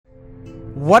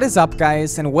What is up,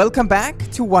 guys, and welcome back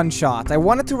to One Shot. I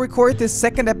wanted to record this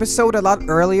second episode a lot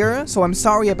earlier, so I'm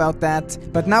sorry about that,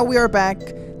 but now we are back.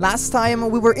 Last time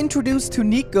we were introduced to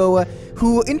Nico,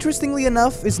 who interestingly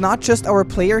enough is not just our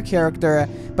player character,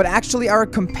 but actually our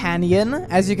companion.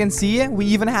 As you can see, we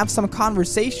even have some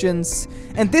conversations,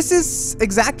 and this is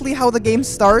exactly how the game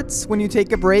starts when you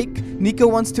take a break. Nico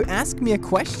wants to ask me a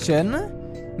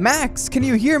question. Max, can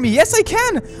you hear me? Yes, I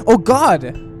can! Oh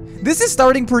god! This is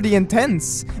starting pretty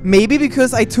intense. Maybe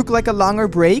because I took like a longer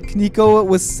break, Nico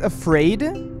was afraid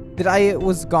that I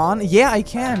was gone. Yeah, I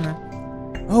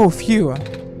can. Oh, phew.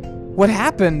 What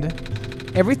happened?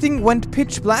 Everything went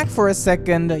pitch black for a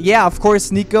second. Yeah, of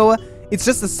course, Nico. It's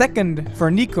just a second for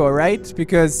Nico, right?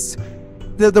 Because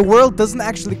the world doesn't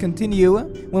actually continue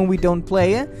when we don't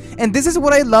play. And this is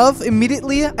what I love.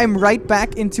 Immediately, I'm right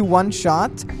back into One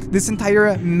Shot. This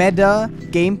entire meta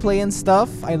gameplay and stuff.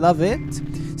 I love it.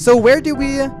 So where do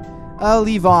we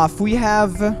leave off? We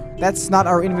have... That's not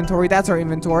our inventory, that's our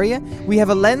inventory. We have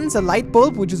a lens, a light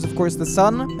bulb, which is of course the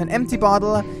sun, an empty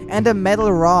bottle, and a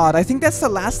metal rod. I think that's the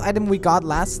last item we got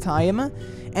last time.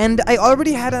 And I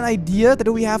already had an idea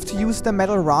that we have to use the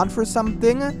metal rod for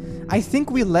something. I think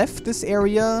we left this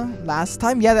area last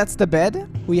time. Yeah, that's the bed.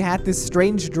 We had this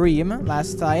strange dream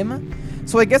last time.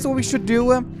 So I guess what we should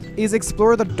do is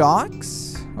explore the docks.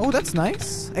 Oh, that's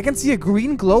nice. I can see a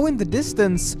green glow in the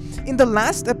distance. In the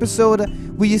last episode,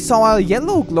 we saw a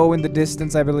yellow glow in the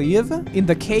distance, I believe. In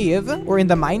the cave, or in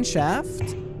the mine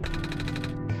shaft.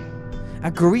 A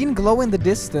green glow in the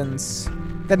distance.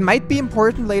 That might be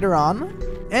important later on.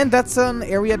 And that's an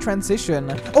area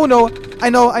transition. Oh no, I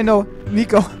know.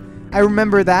 Nico, I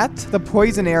remember that. The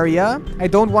poison area. I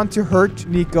don't want to hurt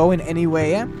Nico in any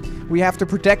way. We have to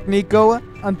protect Nico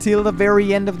until the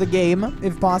very end of the game,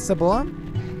 if possible.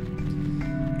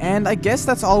 And I guess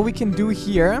that's all we can do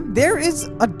here. There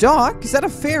is a dock. Is that a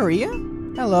ferry?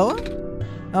 Hello?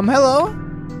 Hello?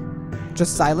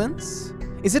 Just silence?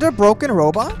 Is it a broken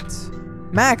robot?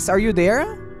 Max, are you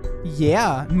there?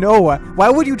 Yeah. No. Why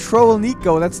would you troll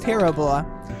Nico? That's terrible.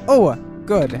 Oh,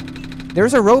 good.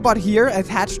 There's a robot here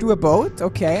attached to a boat.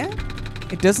 Okay.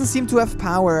 It doesn't seem to have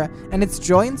power, and its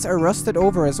joints are rusted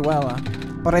over as well.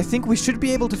 But I think we should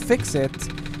be able to fix it.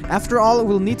 After all,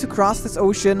 we'll need to cross this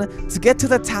ocean to get to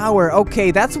the tower.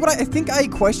 Okay, that's what I think I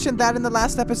questioned that in the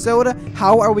last episode.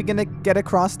 How are we gonna get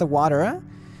across the water?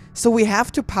 So we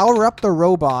have to power up the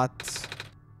robot.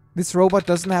 This robot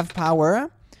doesn't have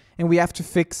power, and we have to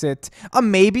fix it.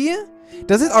 Maybe?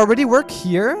 Does it already work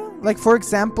here? Like, for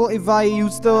example, if I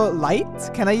use the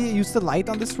light? Can I use the light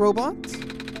on this robot?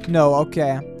 No,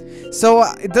 okay. So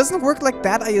it doesn't work like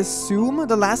that, I assume.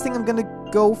 The last thing I'm gonna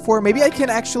go for... Maybe I can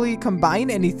actually combine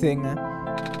anything.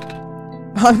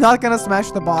 I'm not gonna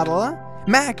smash the bottle.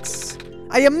 Max!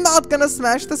 I am not gonna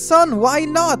smash the sun! Why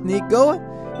not, Nico?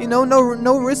 You know,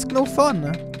 no risk, no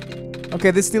fun.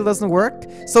 Okay, this still doesn't work.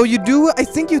 So you do... I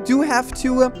think you do have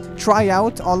to try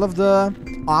out all of the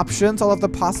options, all of the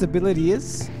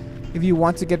possibilities, if you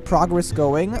want to get progress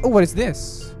going. Oh, what is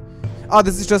this? Oh,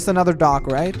 this is just another dock,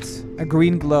 right? A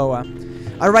green glow.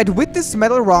 Alright, with this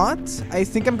metal rod, I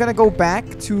think I'm gonna go back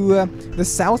to the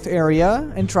south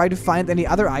area and try to find any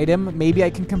other item. Maybe I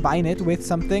can combine it with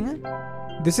something.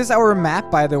 This is our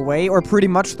map, by the way, or pretty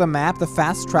much the map, the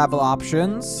fast travel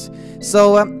options.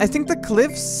 So, I think the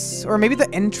cliffs, or maybe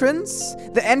the entrance.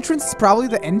 The entrance is probably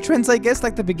the entrance, I guess,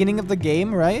 like the beginning of the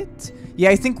game, right? Yeah,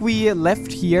 I think we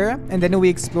left here, and then we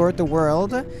explored the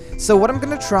world. So what I'm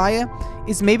gonna try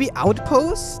is maybe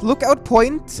outpost. Lookout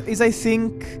point is, I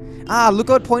think...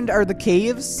 lookout point are the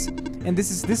caves. And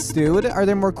this is this dude. Are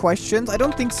there more questions? I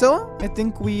don't think so. I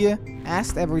think we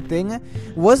asked everything.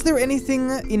 Was there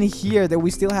anything in here that we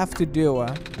still have to do?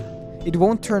 It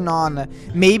won't turn on.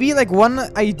 Maybe, like, one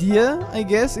idea, I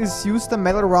guess, is use the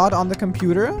metal rod on the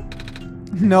computer.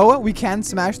 No, we can't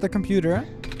smash the computer.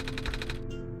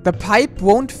 The pipe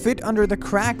won't fit under the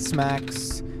cracks,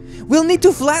 Max. We'll need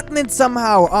to flatten it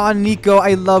somehow. Aw, Nico,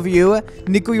 I love you.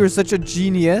 Nico, you're such a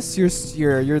genius.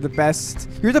 You're the best.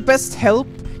 You're the best help.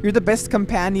 You're the best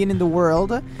companion in the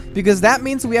world. Because that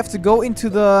means we have to go into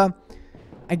the...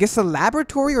 I guess the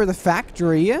laboratory or the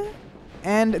factory.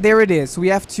 And there it is. We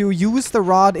have to use the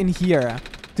rod in here.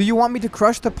 Do you want me to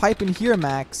crush the pipe in here,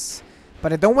 Max?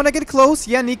 But I don't want to get close.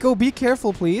 Yeah, Nico, be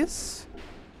careful, please.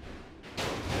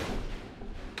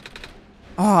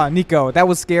 Ah, Nico, that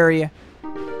was scary.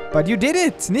 But you did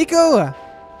it, Nico!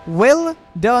 Well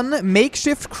done.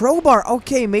 Makeshift crowbar.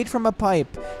 Okay, made from a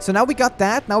pipe. So now we got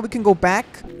that. Now we can go back.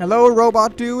 Hello,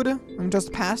 robot dude. I'm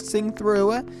just passing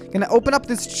through. Gonna open up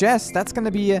this chest. That's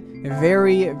gonna be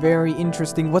very, very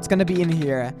interesting. What's gonna be in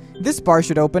here? This bar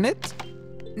should open it.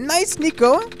 Nice,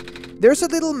 Nico. There's a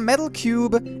little metal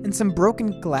cube and some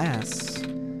broken glass.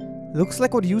 Looks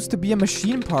like what used to be a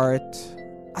machine part.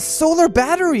 A solar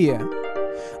battery.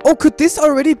 Oh, could this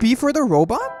already be for the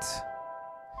robot?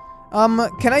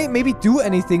 Can I maybe do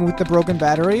anything with the broken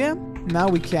battery? No,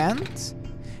 we can't.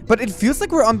 But it feels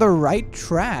like we're on the right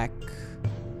track.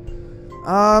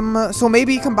 So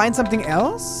maybe combine something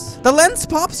else? The lens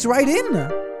pops right in.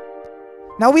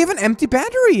 Now we have an empty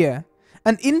battery.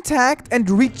 An intact and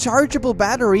rechargeable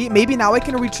battery. Maybe now I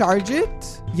can recharge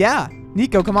it? Yeah.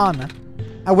 Nico, come on.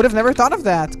 I would have never thought of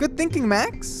that. Good thinking,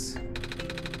 Max.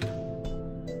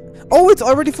 Oh, it's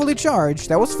already fully charged.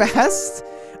 That was fast.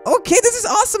 Okay, this is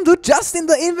awesome, dude. Just in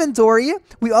the inventory,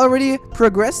 we already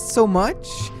progressed so much.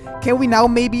 Can we now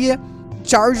maybe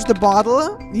charge the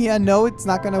bottle? Yeah, no, it's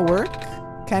not gonna work.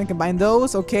 Can't combine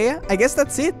those. Okay, I guess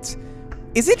that's it.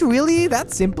 Is it really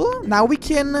that simple? Now we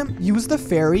can use the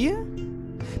ferry?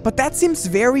 But that seems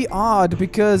very odd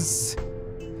because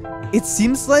it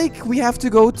seems like we have to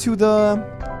go to the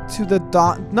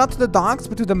not to the docks,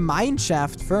 but to the mine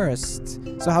shaft first.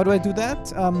 So how do I do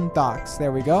that? Docks.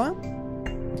 There we go.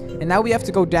 And now we have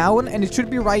to go down, and it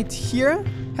should be right here.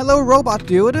 Hello, robot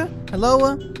dude.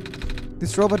 Hello.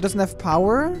 This robot doesn't have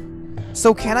power.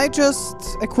 So can I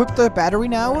just equip the battery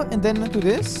now and then do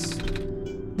this?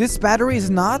 This battery is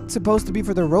not supposed to be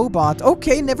for the robot.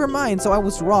 Okay, never mind. So I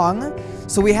was wrong.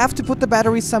 So we have to put the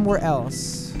battery somewhere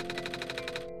else.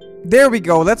 There we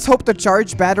go. Let's hope the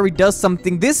charged battery does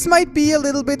something. This might be a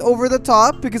little bit over the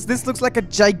top because this looks like a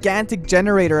gigantic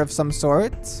generator of some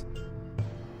sort.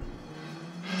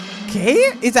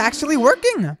 Okay, it's actually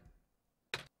working.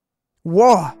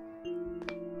 Whoa.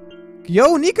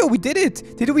 Yo, Nico, we did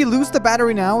it. Did we lose the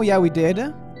battery now? Yeah, we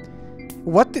did.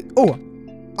 What did... Oh.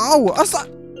 Ow.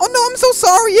 Oh, no, I'm so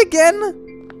sorry again.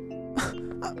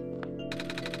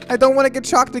 I don't want to get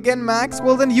shocked again, Max.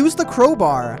 Well, then use the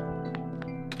crowbar.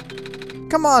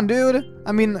 Come on, dude.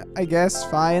 I mean, I guess,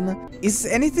 fine. Is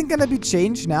anything gonna be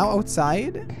changed now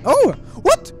outside? Oh,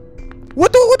 what?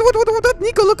 What?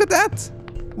 Nico, look at that.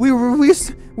 We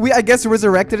I guess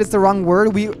resurrected is the wrong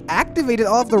word. We activated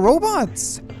all of the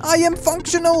robots. I am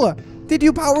functional. Did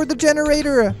you power the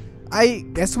generator? I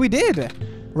guess we did.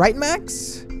 Right,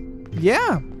 Max?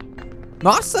 Yeah.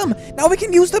 Awesome. Now we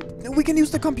can use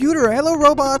the computer. Hello,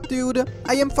 robot dude.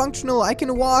 I am functional. I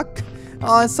can walk.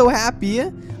 Oh, I'm so happy.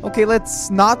 Okay,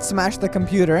 let's not smash the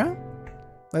computer.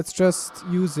 Let's just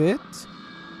use it.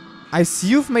 I see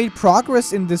you've made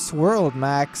progress in this world,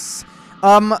 Max.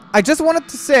 I just wanted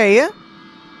to say,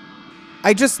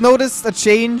 I just noticed a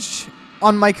change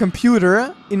on my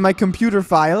computer, in my computer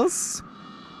files.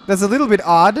 That's a little bit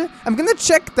odd. I'm gonna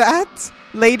check that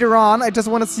later on. I just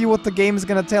want to see what the game is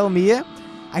gonna tell me.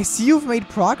 I see you've made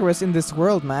progress in this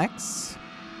world, Max.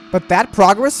 But that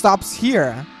progress stops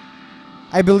here.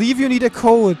 I believe you need a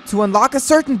code to unlock a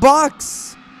certain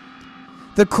box.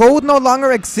 The code no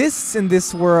longer exists in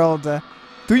this world.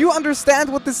 Do you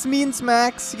understand what this means,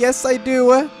 Max? Yes, I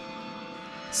do.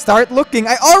 Start looking.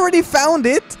 I already found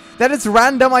it. That is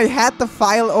random. I had the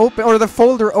file open, or the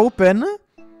folder open.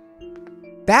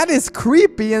 That is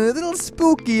creepy and a little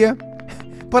spooky.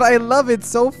 But I love it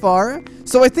so far.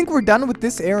 So I think we're done with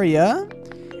this area.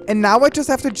 And now I just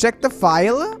have to check the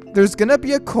file. There's gonna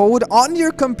be a code on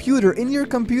your computer, in your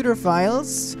computer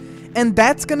files. And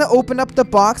that's gonna open up the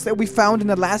box that we found in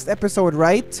the last episode,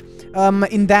 right?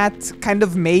 In that kind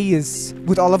of maze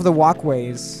with all of the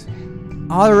walkways.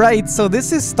 Alright, so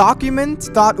this is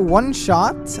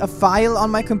document.oneshot, a file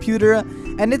on my computer.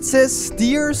 And it says,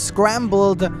 steer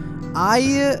scrambled.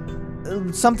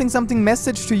 Something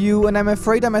message to you, and I'm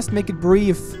afraid I must make it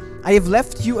brief. I have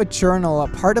left you a journal, a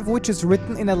part of which is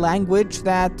written in a language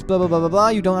that blah blah blah blah blah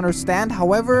you don't understand.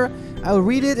 However, I'll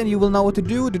read it and you will know what to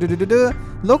do.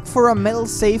 Look for a metal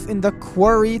safe in the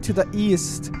quarry to the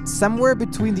east, somewhere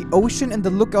between the ocean and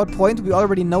the lookout point. We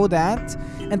already know that.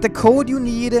 And the code you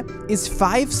need is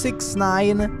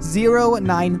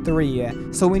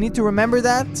 569093. So we need to remember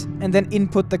that and then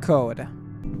input the code.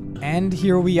 And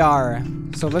here we are.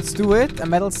 So let's do it. A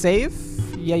metal safe.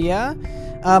 Yeah.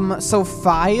 So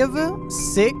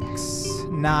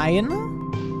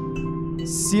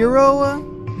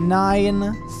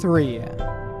 569093.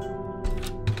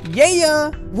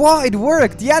 Yeah! Wow, it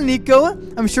worked! Yeah, Nico!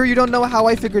 I'm sure you don't know how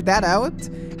I figured that out.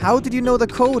 How did you know the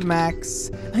code,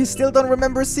 Max? I still don't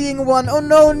remember seeing one. Oh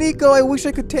no, Nico, I wish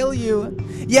I could tell you.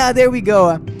 Yeah, there we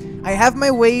go. I have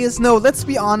my ways. No, let's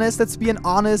be honest. Let's be an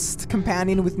honest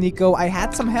companion with Nico. I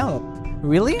had some help.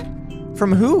 Really?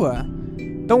 From who?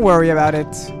 Don't worry about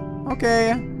it.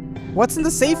 Okay. What's in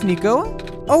the safe, Nico?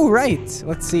 Oh, right.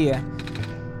 Let's see.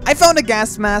 I found a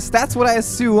gas mask. That's what I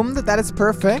assumed. That is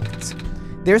perfect.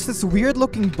 There's this weird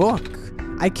looking book.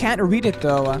 I can't read it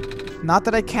though. Not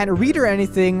that I can't read or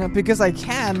anything, because I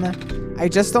can. I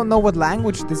just don't know what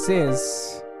language this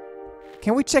is.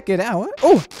 Can we check it out?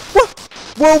 Oh!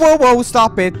 Whoa, whoa, whoa,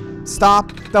 stop it.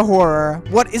 Stop the horror.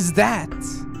 What is that?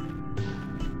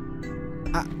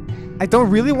 I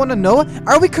don't really want to know.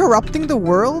 Are we corrupting the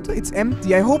world? It's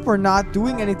empty. I hope we're not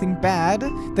doing anything bad.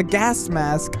 The gas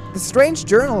mask. The strange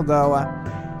journal, though.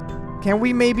 Can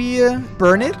we maybe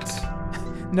burn it?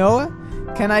 No?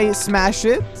 Can I smash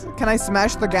it? Can I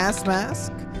smash the gas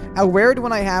mask? I'll wear it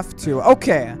when I have to.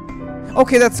 Okay.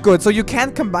 Okay, that's good. So you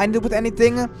can't combine it with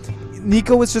anything.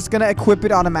 Nico is just gonna equip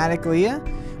it automatically.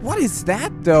 What is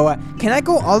that, though? Can I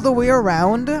go all the way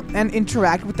around and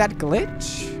interact with that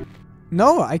glitch?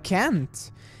 No, I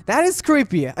can't. That is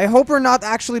creepy. I hope we're not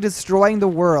actually destroying the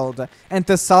world and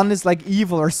the sun is like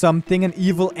evil or something, an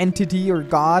evil entity or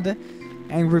god,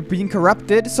 and we're being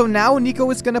corrupted. So now Nico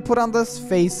is gonna put on this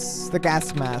face, the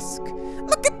gas mask.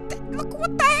 Look at that. Look,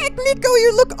 what the heck, Nico?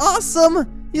 You look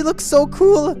awesome. You look so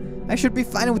cool. I should be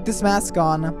fine with this mask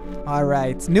on. All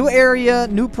right, new area,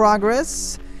 new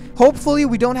progress. Hopefully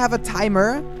we don't have a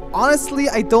timer. Honestly,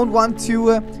 I don't want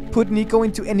to put Nico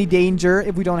into any danger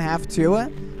if we don't have to.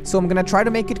 So I'm gonna try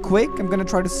to make it quick. I'm gonna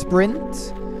try to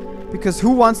sprint. Because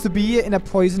who wants to be in a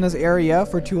poisonous area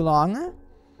for too long?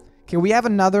 Okay, we have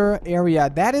another area.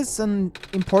 That is an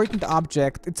important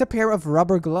object. It's a pair of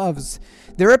rubber gloves.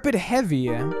 They're a bit heavy.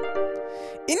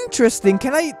 Interesting.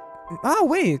 Can I... Oh,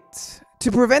 wait.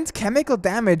 To prevent chemical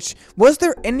damage. Was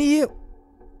there any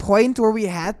point where we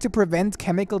had to prevent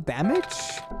chemical damage?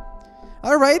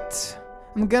 All right,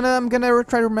 I'm gonna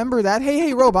try to remember that.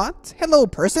 Hey, robot. Hello,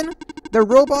 person. The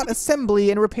robot assembly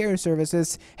and repair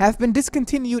services have been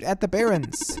discontinued at the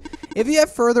Barrens. If you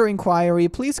have further inquiry,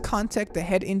 please contact the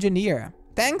head engineer.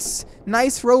 Thanks,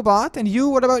 nice robot. And you,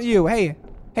 what about you?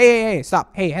 Hey,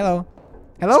 stop. Hey, hello.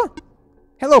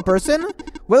 Hello, person.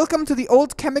 Welcome to the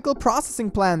old chemical processing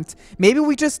plant. Maybe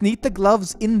we just need the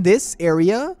gloves in this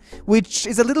area, which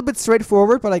is a little bit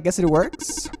straightforward, but I guess it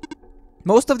works.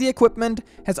 Most of the equipment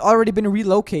has already been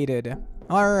relocated.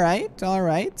 Alright.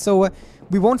 So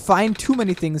we won't find too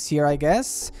many things here, I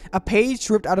guess. A page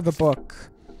ripped out of a book.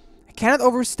 I cannot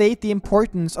overstate the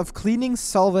importance of cleaning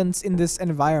solvents in this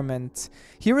environment.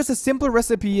 Here is a simple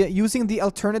recipe using the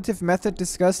alternative method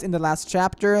discussed in the last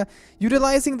chapter,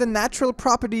 utilizing the natural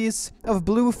properties of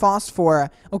blue phosphor.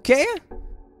 Okay?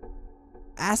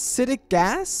 Acidic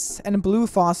gas and blue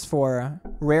phosphor.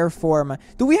 Rare form.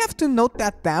 Do we have to note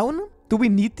that down? Do we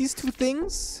need these two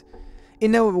things?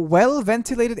 In a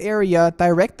well-ventilated area,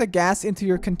 direct the gas into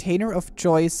your container of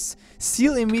choice.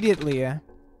 Seal immediately.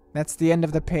 That's the end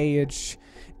of the page.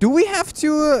 Do we have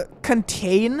to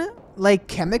contain, like,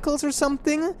 chemicals or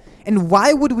something? And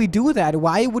why would we do that?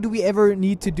 Why would we ever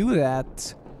need to do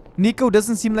that? Nico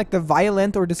doesn't seem like the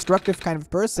violent or destructive kind of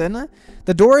person.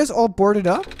 The door is all boarded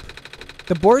up.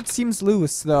 The board seems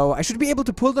loose, though. I should be able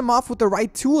to pull them off with the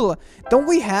right tool. Don't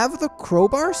we have the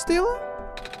crowbar still?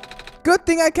 Good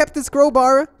thing I kept this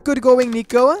crowbar. Good going,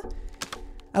 Nico.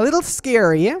 A little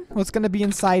scary. What's gonna be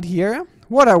inside here?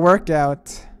 What a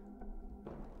workout.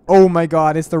 Oh my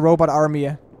god, it's the robot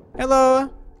army. Hello.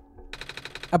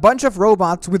 A bunch of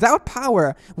robots without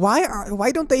power.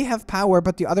 Why don't they have power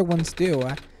but the other ones do?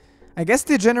 I guess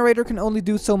the generator can only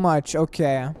do so much.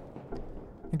 Okay.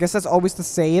 I guess that's always the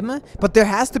same. But there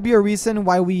has to be a reason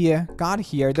why we got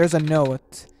here. There's a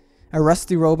note. A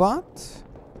rusty robot.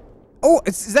 Oh,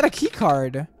 is that a key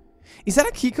card? Is that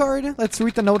a key card? Let's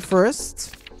read the note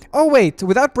first. Oh wait,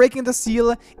 without breaking the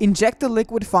seal, inject the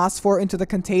liquid phosphor into the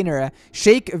container.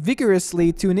 Shake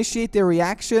vigorously to initiate the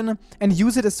reaction and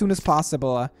use it as soon as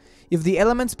possible. If the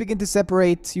elements begin to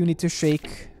separate, you need to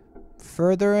shake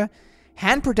further.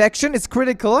 Hand protection is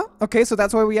critical. Okay, so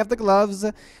that's why we have the gloves.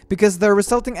 Because the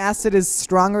resulting acid is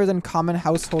stronger than common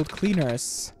household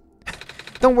cleaners.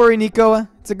 Don't worry, Nico.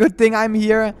 It's a good thing I'm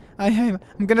here. I'm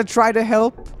gonna try to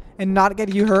help and not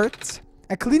get you hurt.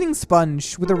 A cleaning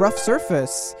sponge with a rough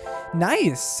surface.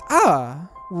 Nice. Ah,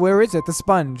 where is it? The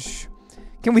sponge.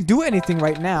 Can we do anything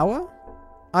right now?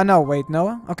 Oh, no, wait,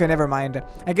 no? Okay, never mind.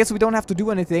 I guess we don't have to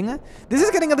do anything. This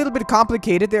is getting a little bit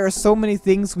complicated. There are so many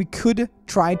things we could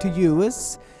try to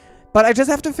use. But I just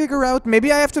have to figure out,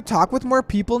 maybe I have to talk with more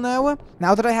people now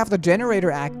that I have the generator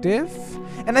active.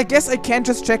 And I guess I can't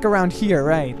just check around here,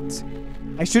 right?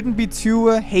 I shouldn't be too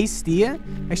hasty.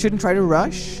 I shouldn't try to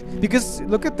rush. Because,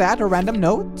 look at that, a random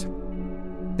note.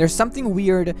 There's something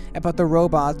weird about the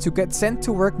robots who get sent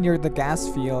to work near the gas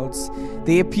fields.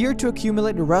 They appear to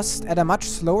accumulate rust at a much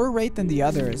slower rate than the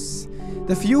others.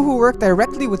 The few who work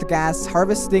directly with gas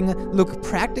harvesting look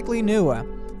practically new.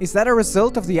 Is that a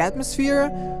result of the atmosphere,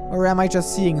 or am I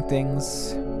just seeing things?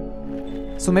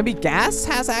 So maybe gas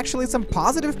has actually some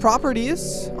positive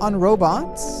properties on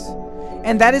robots.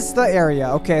 And that is the area.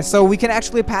 Okay, so we can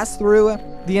actually pass through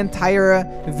the entire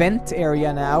vent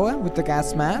area now with the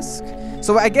gas mask.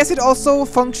 So I guess it also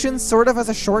functions sort of as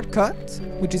a shortcut,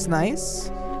 which is nice.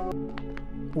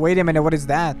 Wait a minute, what is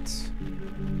that?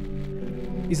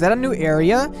 Is that a new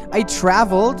area? I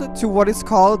traveled to what is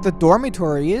called the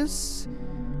dormitories,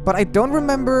 but I don't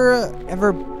remember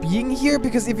ever being here,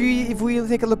 because if we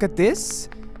take a look at this,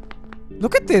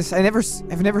 I've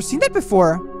never seen that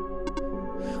before.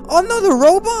 Oh no, the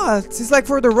robots! It's like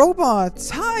for the robots.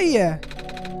 Hi!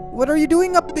 What are you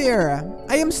doing up there?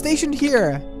 I am stationed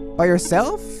here. By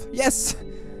yourself? Yes.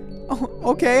 Oh,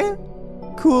 okay.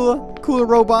 Cool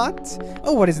robot.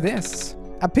 Oh, what is this?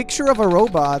 A picture of a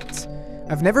robot.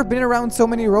 I've never been around so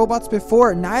many robots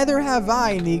before. Neither have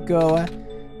I, Nico.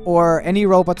 Or any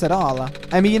robots at all.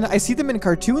 I mean, I see them in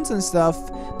cartoons and stuff,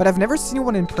 but I've never seen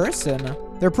one in person.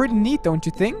 They're pretty neat, don't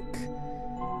you think?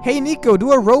 Hey, Nico,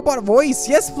 do a robot voice.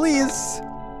 Yes, please.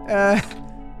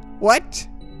 What?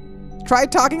 Try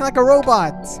talking like a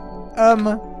robot.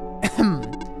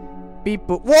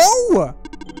 People. Whoa!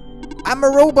 I'm a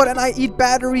robot and I eat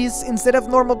batteries instead of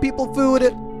normal people food.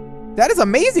 That is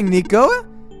amazing, Nico.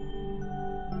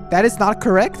 That is not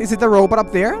correct. Is it the robot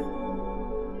up there?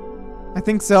 I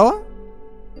think so.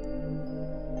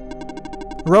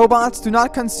 Robots do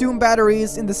not consume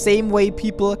batteries in the same way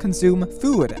people consume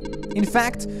food. In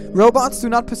fact, robots do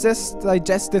not possess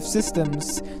digestive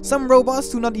systems. Some robots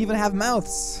do not even have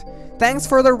mouths. Thanks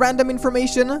for the random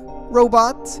information,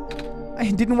 robot.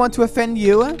 I didn't want to offend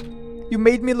you. You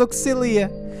made me look silly.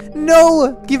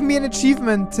 No! Give me an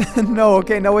achievement. No,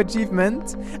 okay, no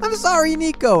achievement. I'm sorry,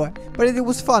 Nico. But it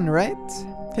was fun, right?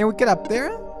 Can we get up there?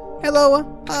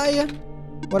 Hello. Hi.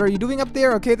 What are you doing up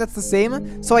there? Okay, that's the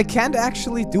same. So I can't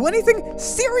actually do anything?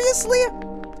 Seriously?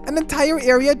 An entire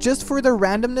area just for the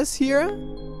randomness here?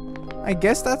 I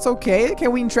guess that's okay.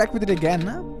 Can we interact with it again?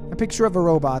 A picture of a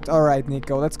robot. Alright,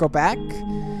 Nico, let's go back.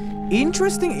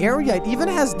 Interesting area. It even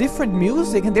has different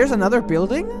music. And there's another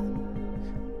building.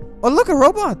 Oh, look, a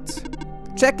robot.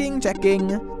 Checking.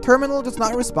 Terminal does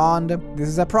not respond. This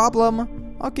is a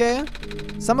problem. Okay.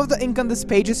 Some of the ink on this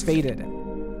page is faded.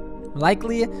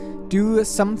 Likely due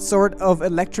some sort of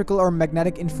electrical or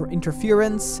magnetic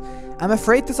interference. I'm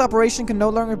afraid this operation can no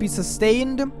longer be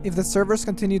sustained if the servers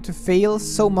continue to fail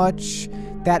so much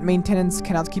that maintenance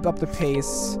cannot keep up the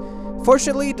pace.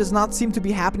 Fortunately, it does not seem to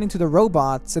be happening to the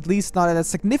robots, at least not at a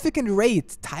significant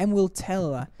rate. Time will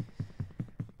tell.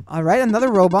 Alright,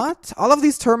 another robot. All of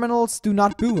these terminals do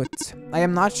not boot. I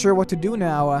am not sure what to do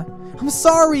now. I'm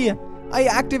sorry! I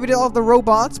activated all of the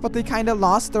robots, but they kinda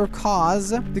lost their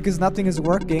cause because nothing is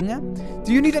working.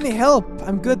 Do you need any help?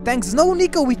 I'm good, thanks. No,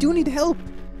 Nico, we do need help.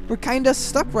 We're kinda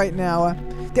stuck right now.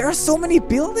 There are so many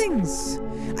buildings.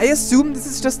 I assume this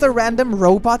is just a random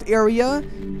robot area,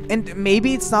 and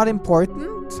maybe it's not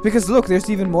important. Because look, there's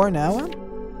even more now.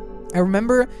 I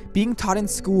remember being taught in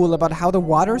school about how the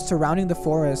water surrounding the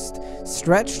forest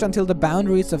stretched until the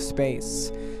boundaries of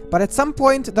space. But at some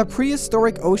point, the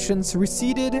prehistoric oceans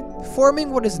receded,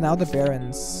 forming what is now the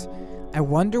Barrens. I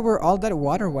wonder where all that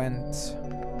water went.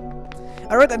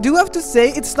 Alright, I do have to say,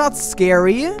 it's not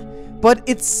scary, but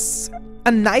it's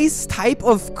a nice type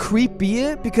of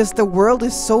creepy, because the world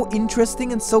is so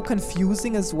interesting and so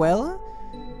confusing as well.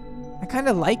 I kind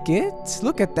of like it.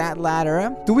 Look at that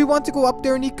ladder. Do we want to go up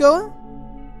there, Nico?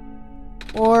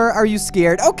 Or are you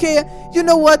scared? Okay, you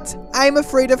know what? I'm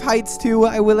afraid of heights too,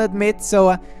 I will admit,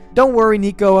 so don't worry,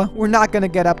 Nico. We're not gonna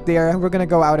get up there. We're gonna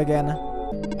go out again.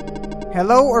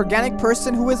 Hello, organic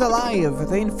person who is alive.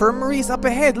 The infirmary is up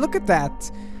ahead. Look at that.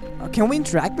 Can we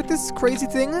interact with this crazy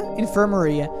thing?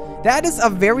 Infirmary. That is a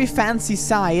very fancy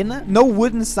sign. No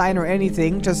wooden sign or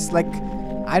anything. Just like,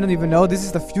 I don't even know. This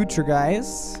is the future,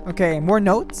 guys. Okay, more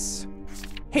notes.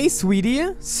 Hey,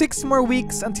 sweetie. 6 more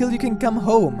weeks until you can come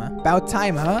home. About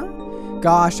time, huh?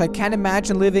 Gosh, I can't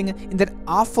imagine living in that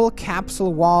awful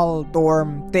capsule wall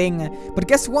dorm thing. But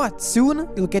guess what? Soon,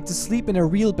 you'll get to sleep in a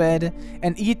real bed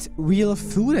and eat real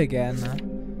food again.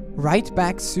 Right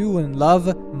back soon.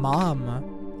 Love,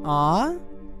 Mom. Aw?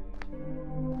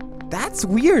 That's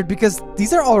weird because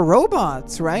these are all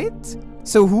robots, right?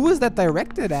 So who is that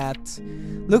directed at?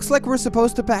 Looks like we're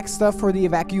supposed to pack stuff for the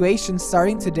evacuation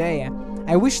starting today.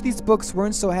 I wish these books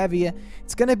weren't so heavy.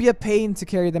 It's gonna be a pain to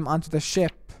carry them onto the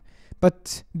ship.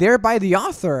 But they're by the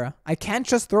author. I can't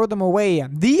just throw them away.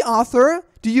 The author?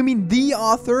 Do you mean the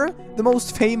author? The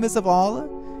most famous of all?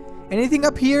 Anything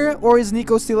up here, or is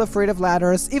Nico still afraid of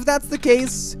ladders? If that's the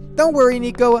case, don't worry,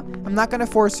 Nico. I'm not gonna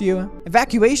force you.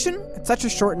 Evacuation? At such a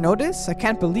short notice? I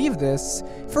can't believe this.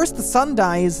 First the sun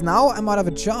dies, now I'm out of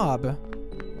a job.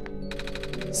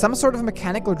 Some sort of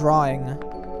mechanical drawing.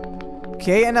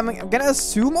 Okay, and I'm gonna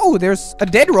assume... Oh, there's a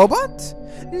dead robot?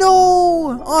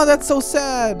 No! Oh, that's so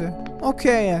sad.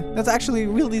 Okay, that's actually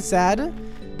really sad.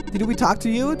 Did we talk to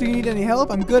you? Do you need any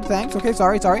help? I'm good, thanks. Okay,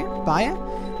 sorry. Bye.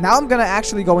 Now I'm gonna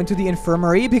actually go into the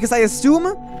infirmary because I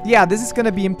assume... Yeah, this is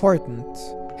gonna be important.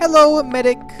 Hello,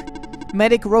 medic.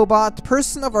 Medic robot,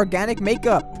 person of organic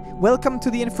makeup. Welcome to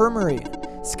the infirmary.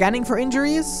 Scanning for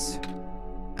injuries?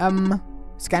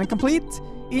 Scan complete.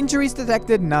 Injuries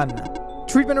detected? None.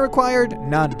 Treatment required?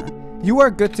 None. You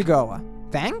are good to go.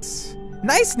 Thanks.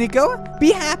 Nice, Nico.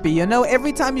 Be happy, you know,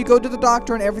 every time you go to the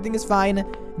doctor and everything is fine,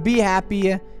 be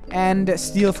happy and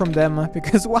steal from them,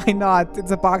 because why not?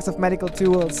 It's a box of medical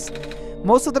tools.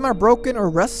 Most of them are broken or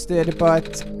rusted,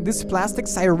 but this plastic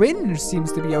syringe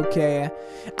seems to be okay.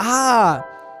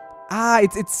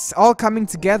 It's all coming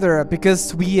together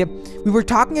because we were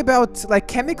talking about like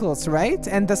chemicals, right?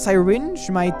 And the syringe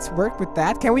might work with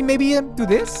that. Can we maybe do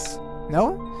this?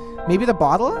 No? Maybe the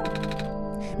bottle?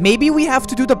 Maybe we have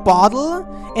to do the bottle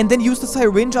and then use the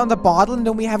syringe on the bottle, and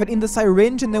then we have it in the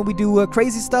syringe, and then we do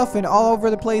crazy stuff and all over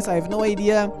the place. I have no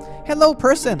idea. Hello,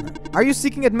 person. Are you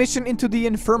seeking admission into the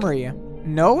infirmary?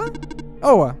 No?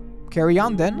 Oh, carry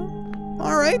on then.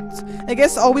 Alright. I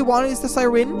guess all we wanted is the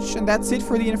syringe, and that's it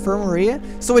for the infirmary.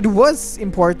 So it was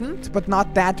important, but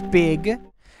not that big.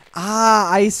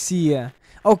 Ah, I see.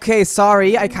 Okay,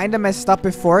 sorry, I kinda messed up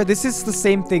before. This is the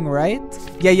same thing, right?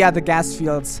 Yeah, the gas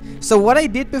fields. So what I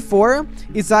did before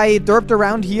is I derped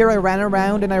around here, I ran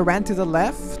around, and I ran to the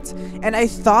left. And I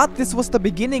thought this was the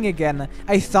beginning again.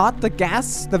 I thought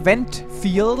the vent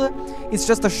field is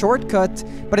just a shortcut,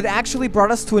 but it actually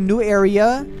brought us to a new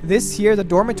area. This here, the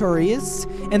dormitories.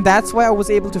 And that's why I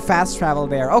was able to fast travel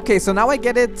there. Okay, so now I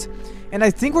get it. And I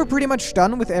think we're pretty much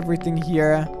done with everything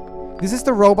here. This is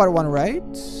the robot one, right?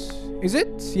 Is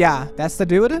it? Yeah, that's the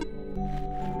dude.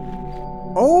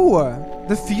 Oh,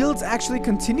 the fields actually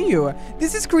continue.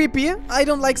 This is creepy. I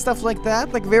don't like stuff like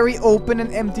that. Like very open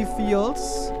and empty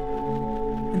fields.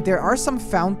 And there are some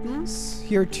fountains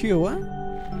here too.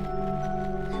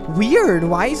 Weird.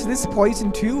 Why is this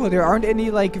poison too? There aren't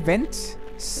any like vent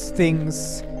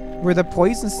things where the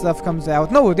poison stuff comes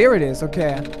out. No, there it is.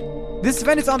 Okay. This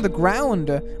vent is on the ground.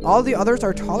 All the others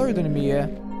are taller than me.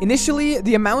 Initially,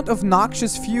 the amount of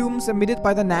noxious fumes emitted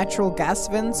by the natural gas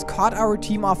vents caught our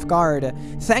team off guard.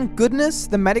 Thank goodness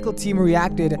the medical team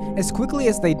reacted as quickly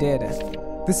as they did.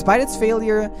 Despite its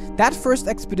failure, that first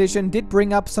expedition did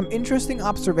bring up some interesting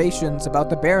observations about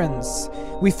the Barrens.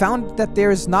 We found that there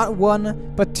is not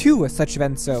one, but two such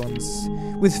vent zones.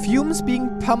 With fumes being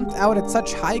pumped out at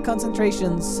such high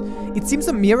concentrations, it seems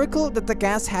a miracle that the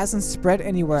gas hasn't spread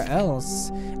anywhere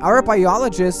else. Our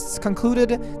biologists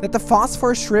concluded that the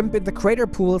phosphor shrimp in the crater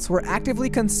pools were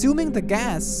actively consuming the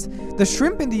gas. The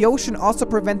shrimp in the ocean also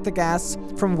prevent the gas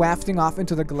from wafting off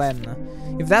into the glen.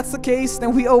 If that's the case,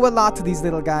 then we owe a lot to these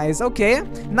little guys. Okay,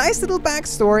 nice little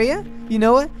backstory, you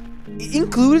know,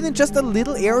 included in just a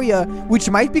little area, which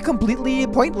might be completely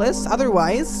pointless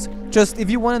otherwise. Just if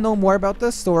you want to know more about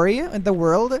the story and the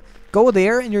world, go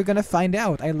there and you're gonna find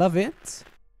out. I love it.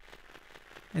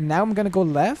 And now I'm gonna go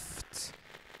left.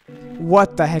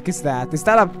 What the heck is that? Is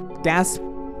that a gas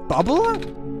bubble?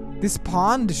 This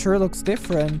pond sure looks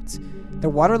different. The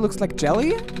water looks like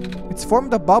jelly? It's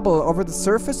formed a bubble over the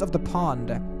surface of the pond.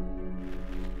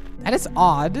 That is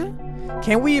odd.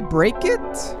 Can we break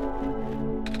it?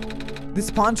 This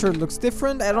pond sure looks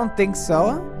different. I don't think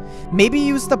so. Maybe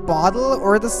use the bottle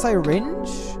or the syringe?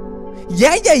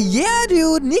 Yeah,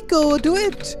 dude. Nico, do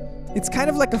it. It's kind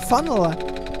of like a funnel,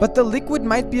 but the liquid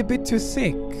might be a bit too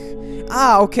thick.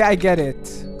 Ah, okay, I get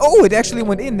it. Oh, it actually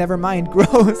went in. Never mind.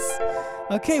 Gross.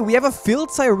 Okay, we have a filled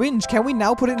syringe. Can we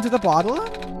now put it into the bottle?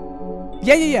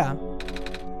 Yeah.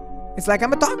 It's like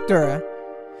I'm a doctor.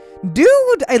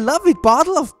 Dude, I love it.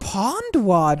 Bottle of pond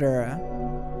water.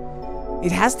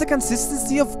 It has the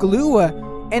consistency of glue.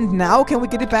 And now, can we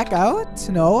get it back out?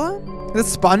 No? The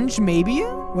sponge, maybe?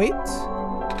 Wait.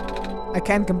 I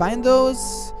can't combine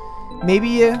those.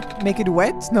 Maybe make it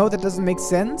wet? No, that doesn't make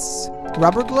sense.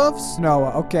 Rubber gloves? No,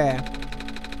 okay.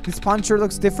 This pond sure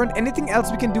looks different. Anything else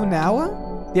we can do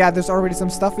now? Yeah, there's already some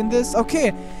stuff in this.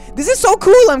 Okay, this is so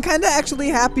cool. I'm kind of actually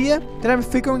happy that I'm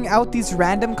figuring out these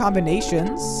random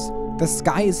combinations. The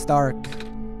sky is dark.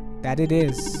 That it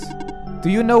is. Do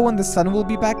you know when the sun will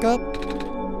be back up?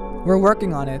 We're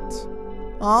working on it.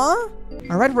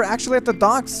 Alright, we're actually at the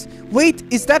docks. Wait,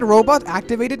 is that robot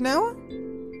activated now?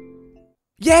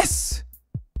 Yes!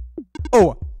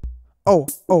 Oh. Oh,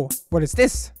 oh, what is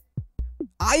this?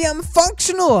 I am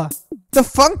functional! The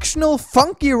functional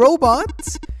funky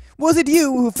robot? Was it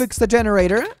you who fixed the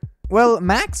generator? Well,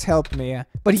 Max helped me,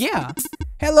 but yeah.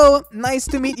 Hello, nice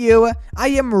to meet you. I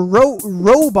am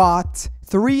Robot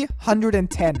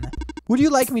 310. Would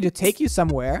you like me to take you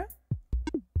somewhere?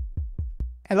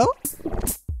 Hello?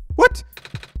 What?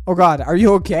 Oh god, are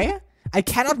you okay? I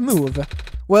cannot move.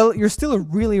 Well, you're still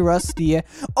really rusty.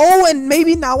 Oh, and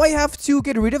maybe now I have to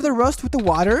get rid of the rust with the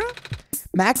water?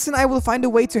 Max and I will find a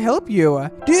way to help you.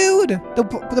 Dude,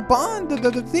 the bond,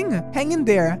 the thing, hang in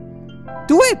there.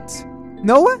 Do it.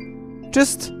 No?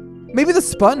 Just, maybe the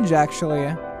sponge, actually.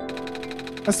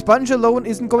 A sponge alone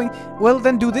isn't going... Well,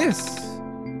 then do this.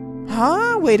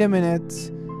 Huh? Wait a minute.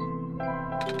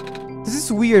 This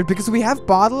is weird, because we have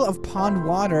bottle of pond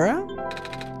water.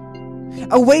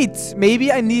 Oh, wait.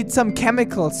 Maybe I need some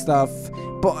chemical stuff.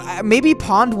 But maybe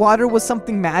pond water was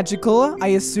something magical, I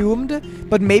assumed.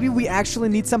 But maybe we actually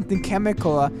need something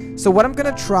chemical. So what I'm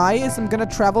gonna try is I'm gonna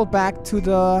travel back to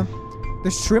the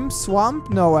shrimp swamp?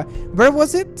 No. Where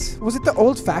was it? Was it the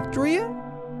old factory?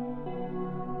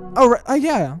 Oh,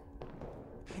 yeah.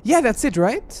 Yeah, that's it,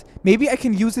 right? Maybe I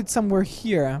can use it somewhere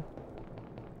here.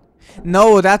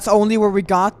 No, that's only where we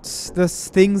got the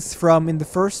things from in the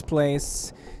first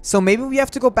place. So maybe we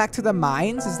have to go back to the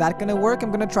mines. Is that gonna work?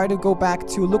 I'm gonna try to go back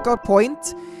to Lookout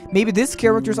Point. Maybe this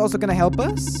character is also gonna help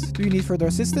us. Do you need further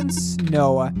assistance?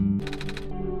 No.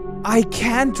 I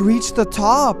can't reach the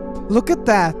top. Look at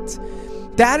that.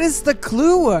 That is the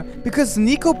clue. Because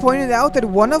Nico pointed out that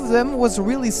one of them was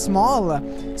really small.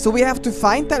 So we have to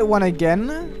find that one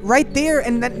again. Right there.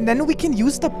 And then we can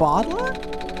use the bottle?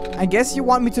 I guess you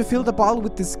want me to fill the bottle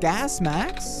with this gas,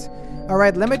 Max?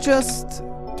 Alright, let me just...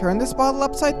 turn this bottle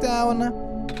upside down.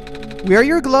 Wear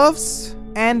your gloves.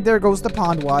 And there goes the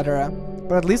pond water.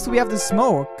 But at least we have the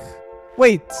smoke.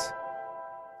 Wait.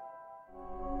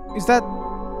 Is that...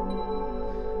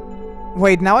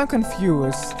 Wait, now I'm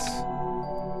confused.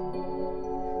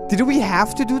 Did we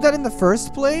have to do that in the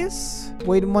first place?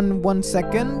 Wait one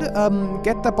second.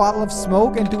 Get the bottle of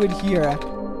smoke and do it here.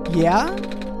 Yeah?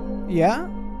 Yeah?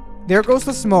 There goes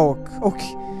the smoke.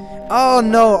 Okay. Oh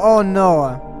no, oh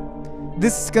no.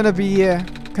 This is gonna be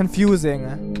confusing.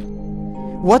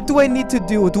 What do I need to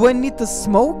do? Do I need the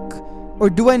smoke? Or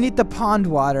do I need the pond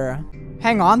water?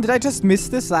 Hang on, did I just miss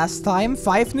this last time?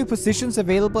 5 new positions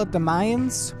available at the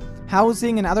mines.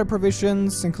 Housing and other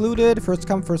provisions included. First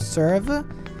come, first serve.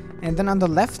 And then on the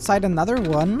left side, another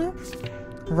one.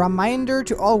 Reminder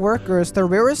to all workers. The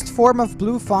rarest form of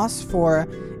blue phosphor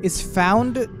is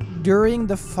found during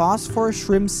the phosphor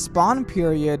shrimp spawn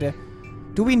period.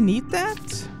 Do we need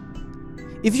that?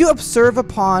 If you observe a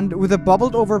pond with a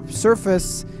bubbled over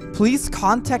surface, please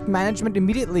contact management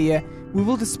immediately. We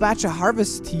will dispatch a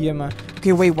harvest team.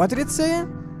 Okay, wait, what did it say?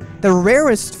 The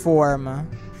rarest form.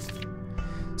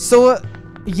 So,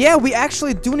 yeah, we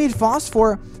actually do need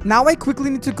phosphor. Now I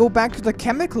quickly need to go back to the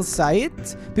chemical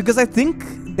site, because I think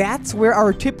that's where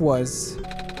our tip was.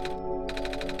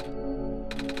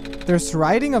 There's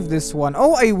writing of this one.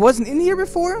 Oh, I wasn't in here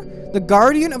before? The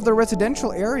guardian of the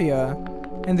residential area.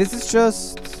 And this is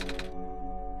just...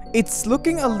 It's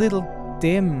looking a little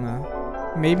dim.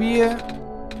 Maybe...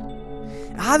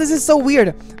 this is so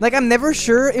weird. Like, I'm never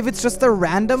sure if it's just a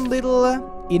random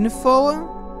little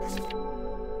info.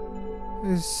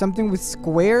 There's something with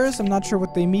squares. I'm not sure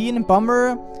what they mean.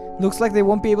 Bummer. Looks like they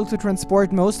won't be able to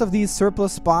transport most of these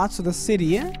surplus spots to the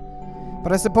city.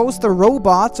 But I suppose the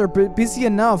robots are busy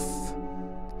enough.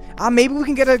 Maybe we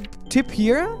can get a tip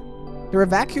here? They're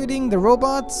evacuating the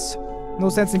robots. No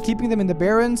sense in keeping them in the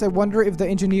barrens. I wonder if the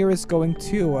engineer is going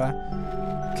too.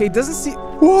 Okay, it doesn't see...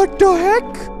 What the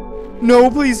heck?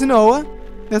 No, please, no.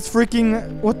 That's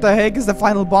freaking... What the heck is the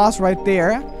final boss right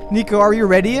there? Nico, are you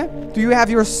ready? Do you have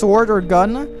your sword or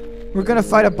gun? We're gonna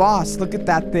fight a boss. Look at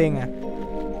that thing.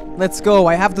 Let's go.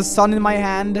 I have the sun in my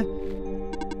hand.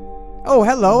 Oh,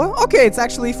 hello. Okay, it's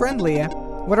actually friendly.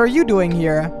 What are you doing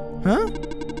here? Huh?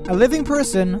 A living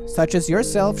person, such as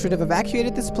yourself, should have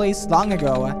evacuated this place long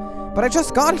ago. But I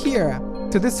just got here.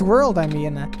 To this world, I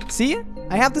mean. See?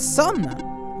 I have the sun.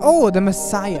 Oh, the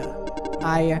Messiah.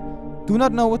 I do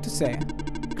not know what to say.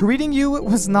 Greeting you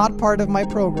was not part of my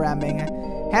programming.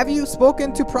 Have you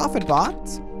spoken to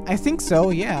ProfitBot? I think so,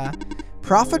 yeah.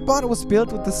 ProfitBot was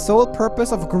built with the sole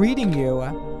purpose of greeting you.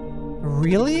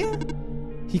 Really?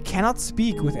 He cannot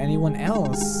speak with anyone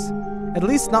else. At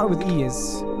least not with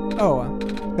ease. Oh,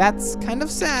 that's kind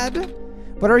of sad.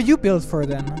 What are you built for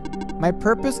then? My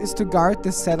purpose is to guard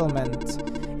this settlement.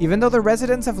 Even though the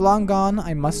residents have long gone,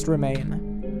 I must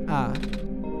remain.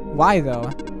 Why though?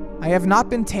 I have not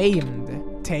been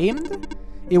tamed. Tamed?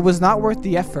 It was not worth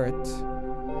the effort.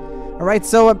 Alright,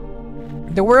 so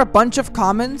there were a bunch of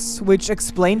comments which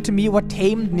explained to me what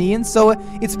tamed means. So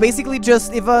it's basically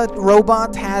just if a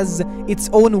robot has its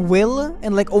own will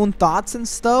and like own thoughts and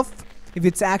stuff, if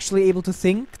it's actually able to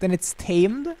think, then it's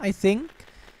tamed, I think.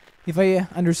 If I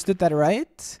understood that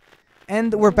right.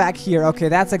 And we're back here. Okay,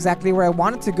 that's exactly where I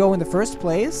wanted to go in the first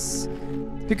place.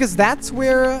 Because that's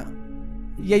where...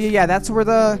 Yeah, that's where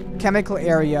the chemical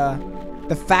area,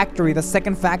 the factory, the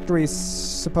second factory is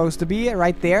supposed to be,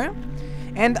 right there.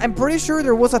 And I'm pretty sure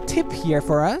there was a tip here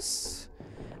for us.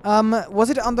 Was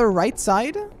it on the right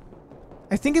side?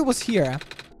 I think it was here.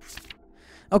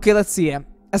 Okay, let's see.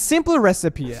 A simple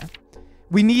recipe.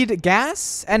 We need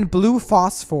gas and blue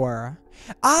phosphor.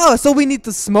 Ah, so we need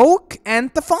the smoke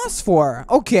and the phosphor.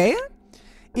 Okay.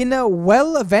 In a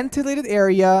well-ventilated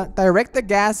area, direct the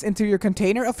gas into your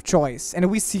container of choice.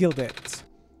 And we sealed it.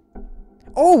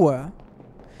 Oh.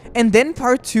 And then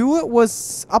part 2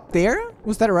 was up there.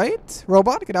 Was that right?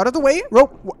 Robot, get out of the way.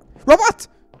 Robot!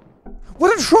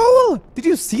 What a troll! Did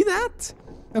you see that?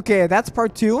 Okay, that's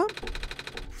part 2.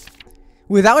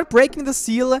 Without breaking the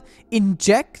seal,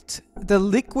 inject the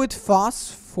liquid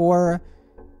phosphor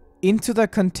into the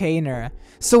container.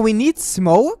 So we need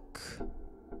smoke.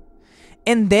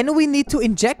 And then we need to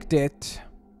inject it.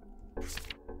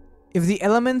 If the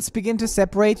elements begin to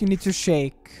separate, you need to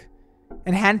shake.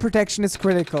 And hand protection is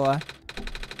critical.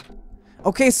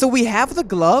 Okay, so we have the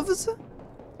gloves.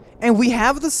 And we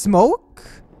have the smoke.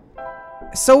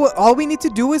 So all we need to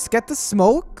do is get the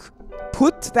smoke.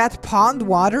 Put that pond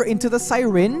water into the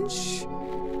syringe.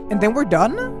 And then we're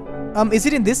done. Is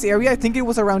it in this area? I think it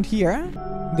was around here.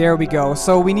 There we go.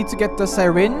 So we need to get the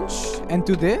syringe and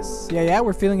do this. Yeah,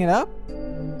 we're filling it up.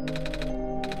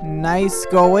 Nice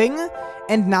going.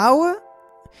 And now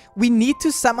we need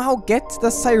to somehow get the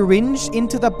syringe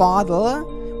into the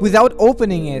bottle without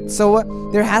opening it. So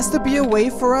there has to be a way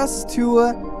for us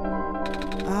to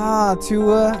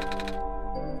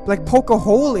like poke a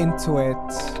hole into it.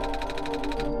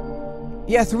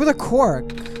 Yeah, through the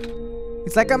cork.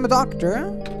 It's like I'm a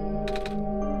doctor.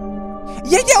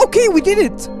 Yeah, okay, we did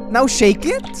it. Now shake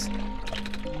it.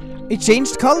 It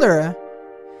changed color.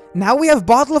 Now we have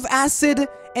bottle of acid.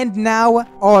 And now,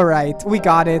 alright, we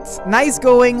got it. Nice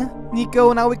going,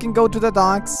 Nico. Now we can go to the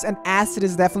docks. And acid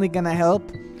is definitely gonna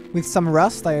help with some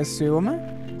rust, I assume.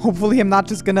 Hopefully I'm not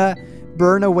just gonna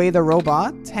burn away the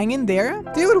robot. Hang in there.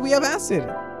 Dude, we have acid.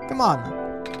 Come on.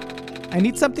 I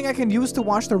need something I can use to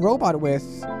wash the robot with.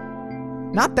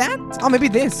 Not that? Oh, maybe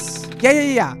this.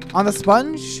 Yeah. On the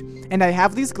sponge. And I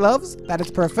have these gloves. That is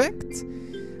perfect.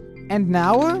 And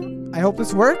now, I hope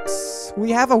this works.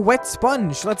 We have a wet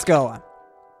sponge. Let's go.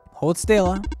 Hold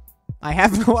still. I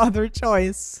have no other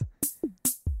choice.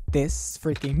 This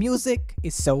freaking music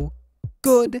is so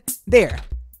good. There.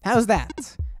 How's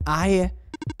that? I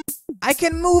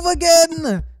can move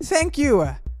again. Thank you.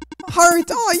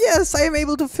 Heart. Oh, yes. I am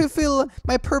able to fulfill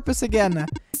my purpose again.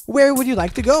 Where would you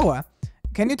like to go?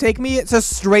 Can you take me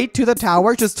straight to the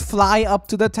tower? Just fly up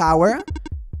to the tower.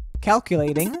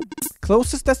 Calculating.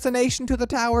 Closest destination to the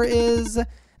tower is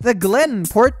the Glen.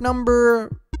 Port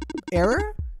number...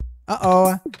 Error?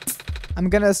 Uh-oh. I'm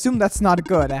gonna assume that's not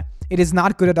good. It is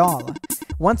not good at all.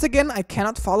 Once again, I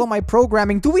cannot follow my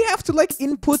programming. Do we have to, like,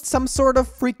 input some sort of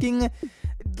freaking,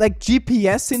 like,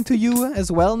 GPS into you as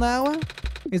well now?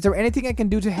 Is there anything I can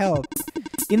do to help?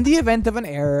 In the event of an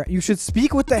error, you should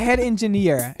speak with the head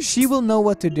engineer. She will know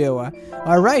what to do.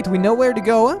 Alright, we know where to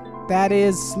go. That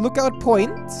is Lookout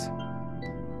Point.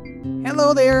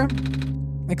 Hello there.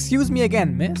 Excuse me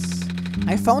again, miss.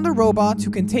 I found a robot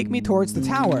who can take me towards the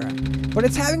tower, but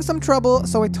it's having some trouble,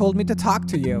 so it told me to talk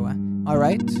to you.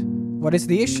 Alright, what is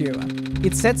the issue?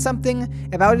 It said something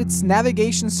about its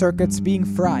navigation circuits being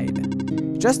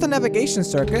fried. Just the navigation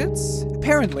circuits?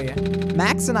 Apparently.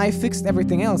 Max and I fixed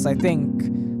everything else, I think.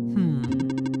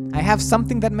 I have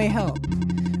something that may help.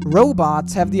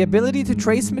 Robots have the ability to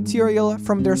trace material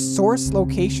from their source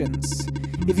locations.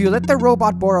 If you let the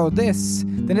robot borrow this,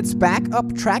 then its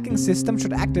backup tracking system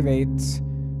should activate.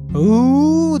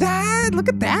 Ooh, look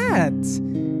at that!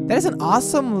 That is an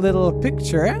awesome little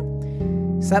picture.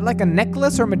 Is that like a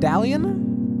necklace or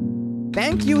medallion?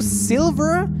 Thank you,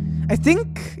 Silver. I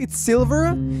think it's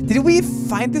Silver. Did we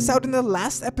find this out in the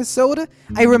last episode?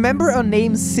 I remember a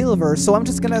name Silver, so I'm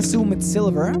just gonna assume it's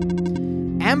Silver.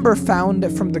 Amber found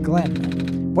from the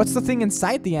Glen. What's the thing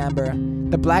inside the amber?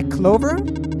 The black clover?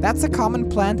 That's a common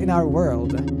plant in our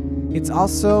world. It's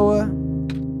also...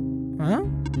 Huh?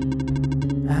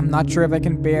 I'm not sure if I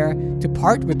can bear to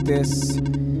part with this.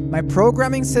 My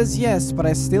programming says yes, but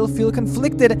I still feel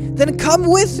conflicted. Then come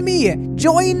with me!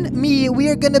 Join me! We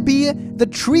are gonna be the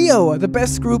trio, the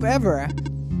best group ever.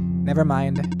 Never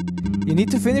mind. You need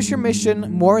to finish your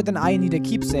mission more than I need a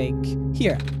keepsake.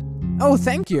 Here. Oh,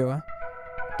 thank you.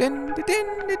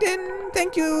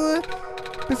 Thank you.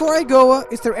 Before I go,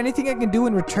 is there anything I can do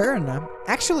in return?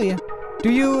 Actually, do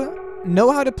you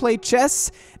know how to play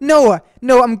chess? No,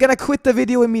 I'm gonna quit the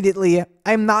video immediately.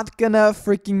 I'm not gonna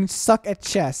freaking suck at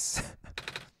chess.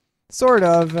 Sort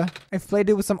of. I've played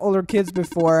it with some older kids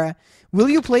before. Will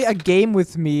you play a game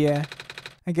with me?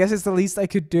 I guess it's the least I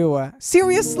could do.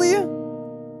 Seriously?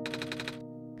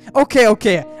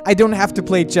 Okay. I don't have to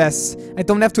play chess. I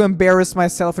don't have to embarrass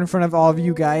myself in front of all of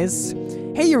you guys.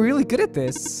 Hey, you're really good at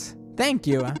this. Thank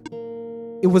you.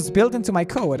 It was built into my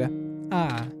code.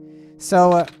 Ah.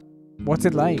 So, what's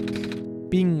it like?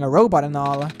 Being a robot and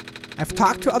all. I've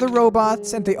talked to other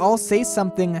robots and they all say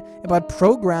something about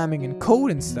programming and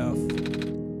code and stuff.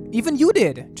 Even you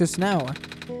did, just now.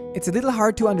 It's a little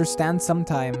hard to understand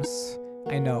sometimes.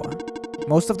 I know.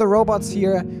 Most of the robots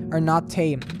here are not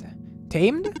tamed.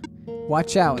 Tamed?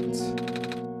 Watch out.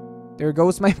 There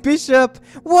goes my bishop.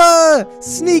 Whoa!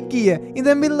 Sneaky! In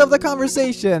the middle of the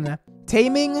conversation.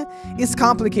 Taming is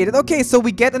complicated. Okay, so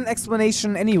we get an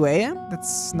explanation anyway.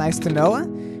 That's nice to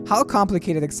know. How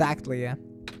complicated exactly?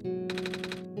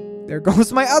 There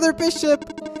goes my other bishop.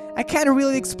 I can't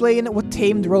really explain what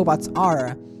tamed robots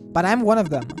are, but I'm one of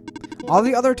them. All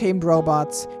the other tamed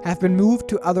robots have been moved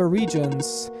to other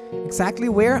regions. Exactly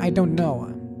where, I don't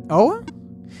know. Oh?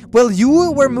 Well,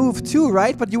 you were moved too,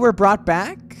 right? But you were brought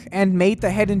back and made the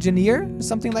head engineer?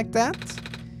 Something like that?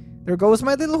 There goes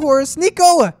my little horse,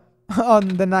 Nico! On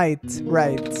the night,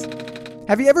 right.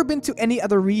 Have you ever been to any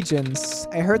other regions?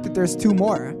 I heard that there's 2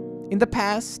 more. In the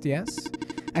past, yes.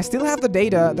 I still have the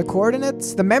data, the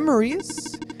coordinates, the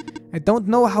memories. I don't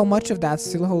know how much of that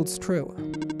still holds true.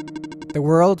 The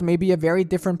world may be a very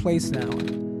different place now.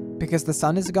 Because the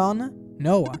sun is gone?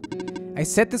 No. I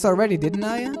said this already, didn't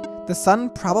I? The sun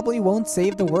probably won't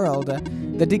save the world.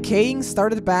 The decaying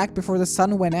started back before the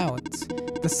sun went out.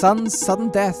 The sun's sudden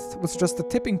death was just the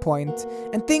tipping point,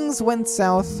 and things went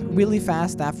south really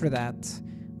fast after that.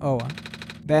 Oh,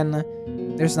 then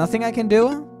there's nothing I can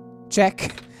do?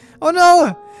 Check. Oh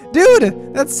no!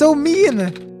 Dude, that's so mean!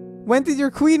 When did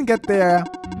your queen get there?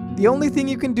 The only thing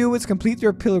you can do is complete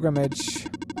your pilgrimage.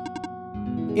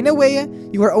 In a way,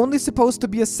 you are only supposed to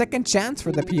be a second chance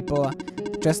for the people.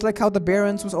 Just like how the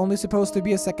Barons was only supposed to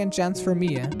be a second chance for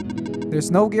me. There's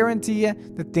no guarantee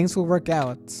that things will work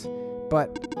out.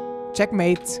 But,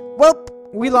 checkmate. Welp,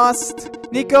 we lost.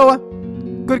 Nico,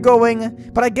 good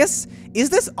going. But I guess, is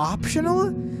this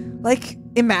optional? Like,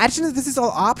 imagine if this is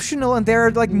all optional and there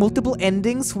are like multiple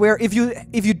endings where if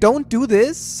you don't do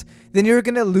this, then you're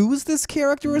gonna lose this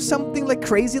character or something like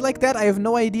crazy like that. I have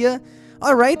no idea.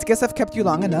 Alright, guess I've kept you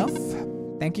long enough.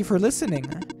 Thank you for listening.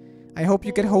 I hope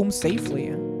you get home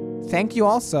safely. Thank you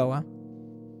also.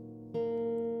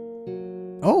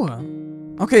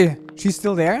 Oh, okay, she's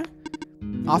still there?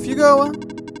 Off you go.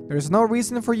 There's no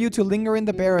reason for you to linger in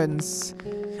the Barrens.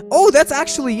 Oh, that's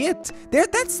actually it.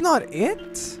 That's not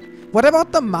it. What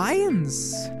about the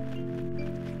mines?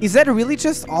 Is that really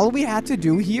just all we had to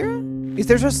do here? Is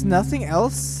there just nothing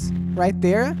else right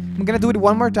there? I'm gonna do it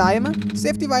one more time.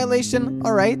 Safety violation,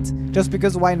 alright. Just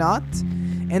because why not?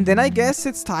 And then I guess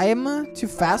it's time to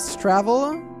fast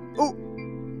travel. Oh!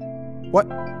 What?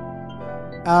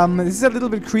 This is a little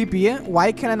bit creepy.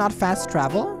 Why can I not fast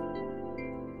travel?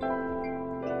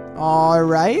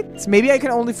 Alright. Maybe I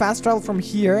can only fast travel from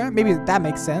here. Maybe that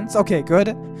makes sense. Okay, good.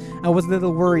 I was a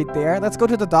little worried there. Let's go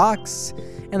to the docks.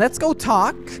 And let's go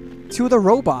talk to the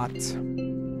robot.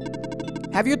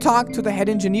 Have you talked to the head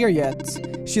engineer yet?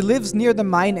 She lives near the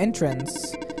mine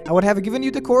entrance. I would have given you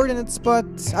the coordinates, but...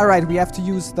 Alright, we have to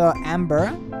use the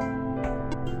amber.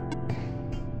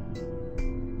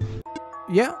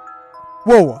 Yeah.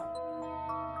 Whoa.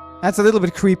 That's a little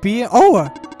bit creepy. Oh!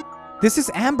 This is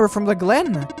Amber from the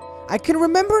Glen. I can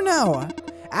remember now.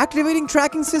 Activating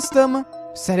tracking system.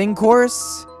 Setting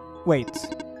course. Wait.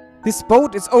 This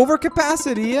boat is over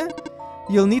capacity.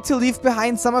 You'll need to leave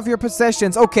behind some of your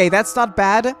possessions. Okay, that's not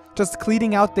bad. Just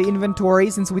cleaning out the inventory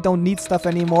since we don't need stuff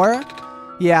anymore.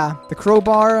 Yeah, the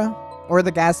crowbar or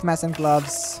the gas mask and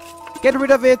gloves. Get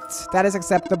rid of it. That is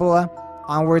acceptable.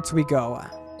 Onwards we go.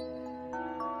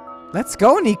 Let's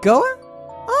go, Nico.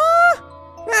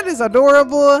 Ah, that is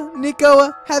adorable.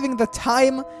 Nico having the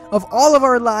time of all of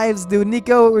our lives, dude.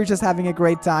 Nico, we're just having a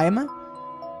great time.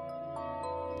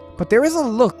 But there is a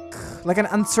look, like an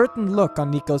uncertain look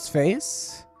on Nico's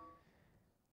face.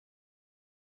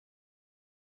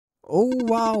 Oh,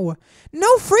 wow.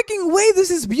 No freaking way,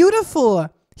 this is beautiful.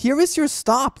 Here is your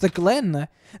stop, the glen.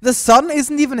 The sun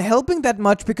isn't even helping that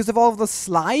much because of all of the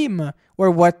slime, or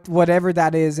whatever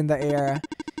that is in the air.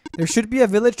 There should be a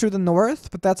village to the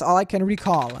north, but that's all I can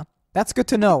recall. That's good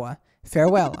to know.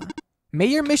 Farewell. May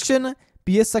your mission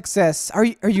be a success. Are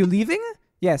you leaving?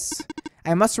 Yes.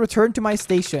 I must return to my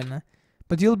station.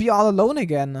 But you'll be all alone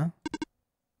again.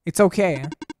 It's okay.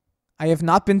 I have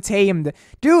not been tamed.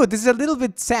 Dude, this is a little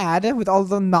bit sad with all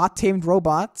the not tamed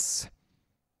robots.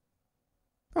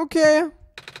 Okay.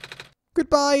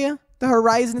 Goodbye. The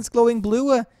horizon is glowing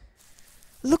blue.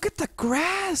 Look at the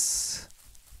grass.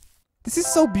 This is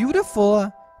so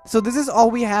beautiful. So this is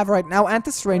all we have right now. And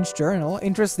the strange journal.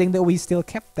 Interesting that we still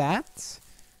kept that.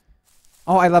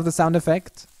 Oh, I love the sound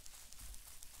effect.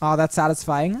 Oh, that's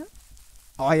satisfying.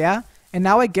 Oh, yeah. And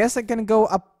now I guess I can go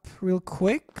up real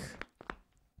quick.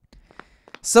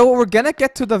 So we're gonna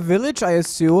get to the village, I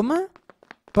assume.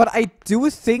 But I do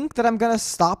think that I'm gonna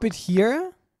stop it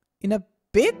here in a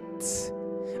bit.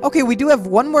 Okay, we do have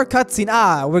one more cutscene.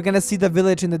 Ah, we're gonna see the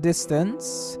village in the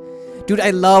distance. Dude, I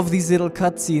love these little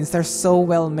cutscenes. They're so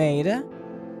well made.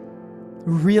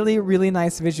 Really, really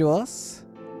nice visuals.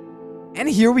 And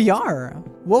here we are.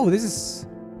 Whoa, this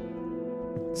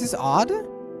is odd.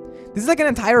 This is like an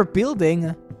entire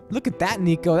building. Look at that,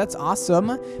 Nico. That's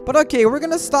awesome. But okay, we're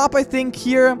gonna stop, I think,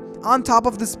 here on top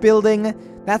of this building.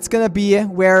 That's gonna be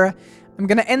where I'm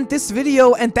gonna end this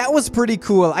video. And that was pretty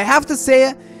cool. I have to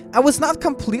say, I was not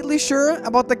completely sure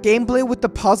about the gameplay with the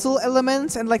puzzle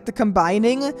elements and like the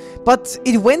combining, but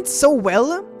it went so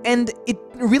well and it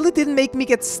really didn't make me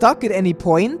get stuck at any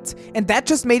point, and that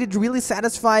just made it really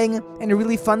satisfying and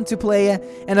really fun to play.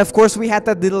 And of course we had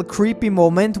that little creepy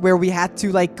moment where we had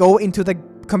to like go into the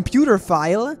computer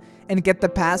file and get the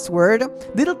password.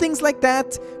 Little things like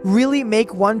that really make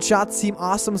OneShot seem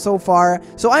awesome so far.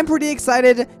 So I'm pretty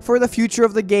excited for the future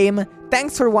of the game.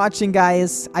 Thanks for watching,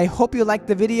 guys. I hope you liked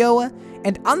the video.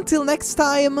 And until next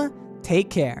time, take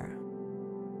care.